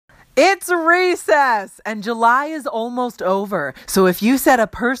It's recess, and July is almost over. So if you set a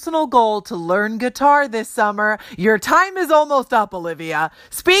personal goal to learn guitar this summer, your time is almost up, Olivia.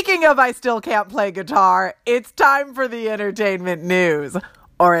 Speaking of I still can't play guitar, it's time for the entertainment news.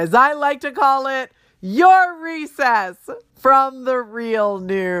 Or as I like to call it, your recess from the real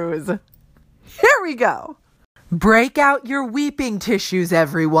news. Here we go. Break out your weeping tissues,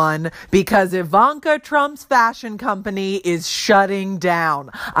 everyone, because Ivanka Trump's fashion company is shutting down.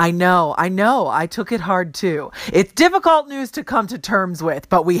 I know, I took it hard too. It's difficult news to come to terms with,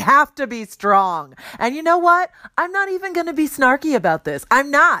 but we have to be strong. And you know what? I'm not even going to be snarky about this.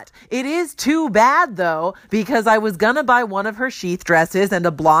 I'm not. It is too bad though, because I was going to buy one of her sheath dresses and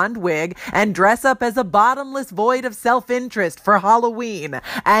a blonde wig and dress up as a bottomless void of self-interest for Halloween.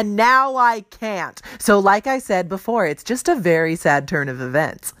 And now I can't. So like I said before, it's just a very sad turn of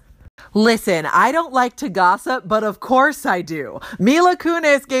events. Listen, I don't like to gossip, but of course I do. Mila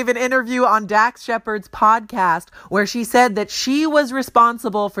Kunis gave an interview on Dax Shepard's podcast where she said that she was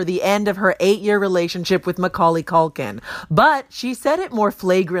responsible for the end of her 8-year relationship with Macaulay Culkin. But she said it more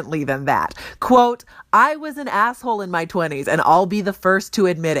flagrantly than that. Quote, I was an asshole in my 20s and I'll be the first to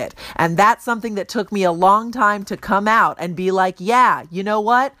admit it. And that's something that took me a long time to come out and be like, yeah, you know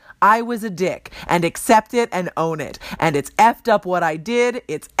what? I was a dick, and accept it and own it. And it's effed up what I did,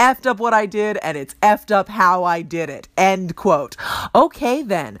 it's effed up what I did, and it's effed up how I did it. End quote. Okay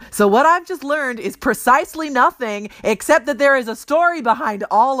then. So what I've just learned is precisely nothing, except that there is a story behind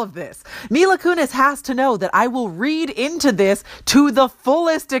all of this. Mila Kunis has to know that I will read into this to the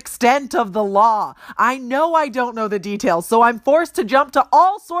fullest extent of the law. I know I don't know the details, so I'm forced to jump to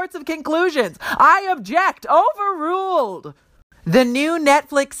all sorts of conclusions. I object. Overruled. The new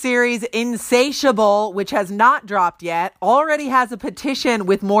Netflix series Insatiable, which has not dropped yet, already has a petition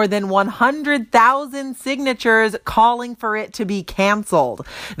with more than 100,000 signatures calling for it to be canceled.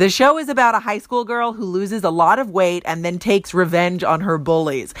 The show is about a high school girl who loses a lot of weight and then takes revenge on her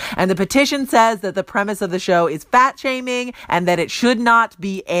bullies. And the petition says that the premise of the show is fat shaming and that it should not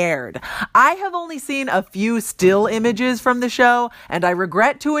be aired. I have only seen a few still images from the show, and I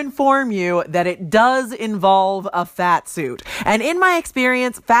regret to inform you that it does involve a fat suit. And in my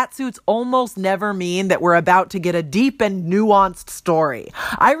experience, fat suits almost never mean that we're about to get a deep and nuanced story.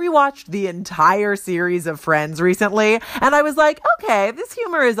 I rewatched the entire series of Friends recently, and I was like, okay, this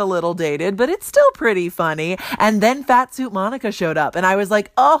humor is a little dated, but it's still pretty funny. And then Fat Suit Monica showed up, and I was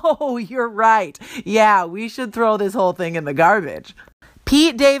like, oh, you're right. Yeah, we should throw this whole thing in the garbage.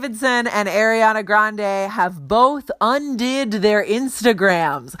 Pete Davidson and Ariana Grande have both undid their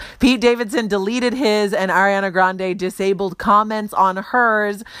Instagrams. Pete Davidson deleted his and Ariana Grande disabled comments on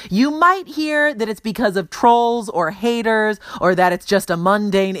hers. You might hear that it's because of trolls or haters, or that it's just a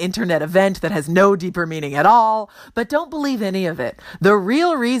mundane internet event that has no deeper meaning at all, but don't believe any of it. The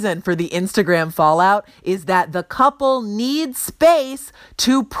real reason for the Instagram fallout is that the couple needs space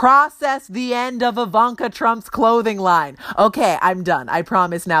to process the end of Ivanka Trump's clothing line. Okay, I'm done. I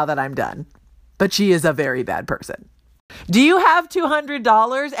promise now that I'm done. But she is a very bad person. Do you have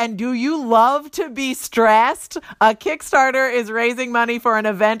 $200 and do you love to be stressed? A Kickstarter is raising money for an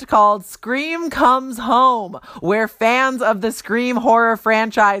event called Scream Comes Home, where fans of the Scream horror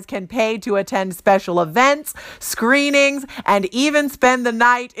franchise can pay to attend special events, screenings, and even spend the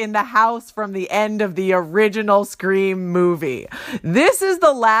night in the house from the end of the original Scream movie. This is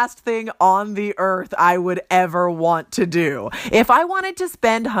the last thing on the earth I would ever want to do. If I wanted to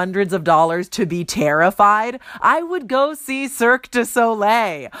spend hundreds of dollars to be terrified, I would go see Cirque du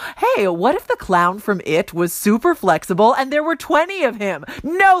Soleil. Hey, what if the clown from It was super flexible and there were 20 of him?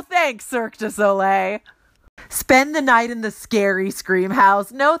 No thanks, Cirque du Soleil. Spend the night in the scary Scream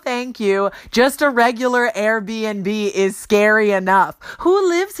house? No thank you. Just a regular Airbnb is scary enough. Who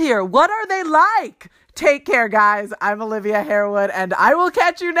lives here? What are they like? Take care, guys. I'm Olivia Harewood, and I will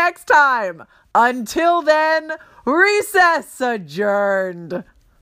catch you next time. Until then, recess adjourned.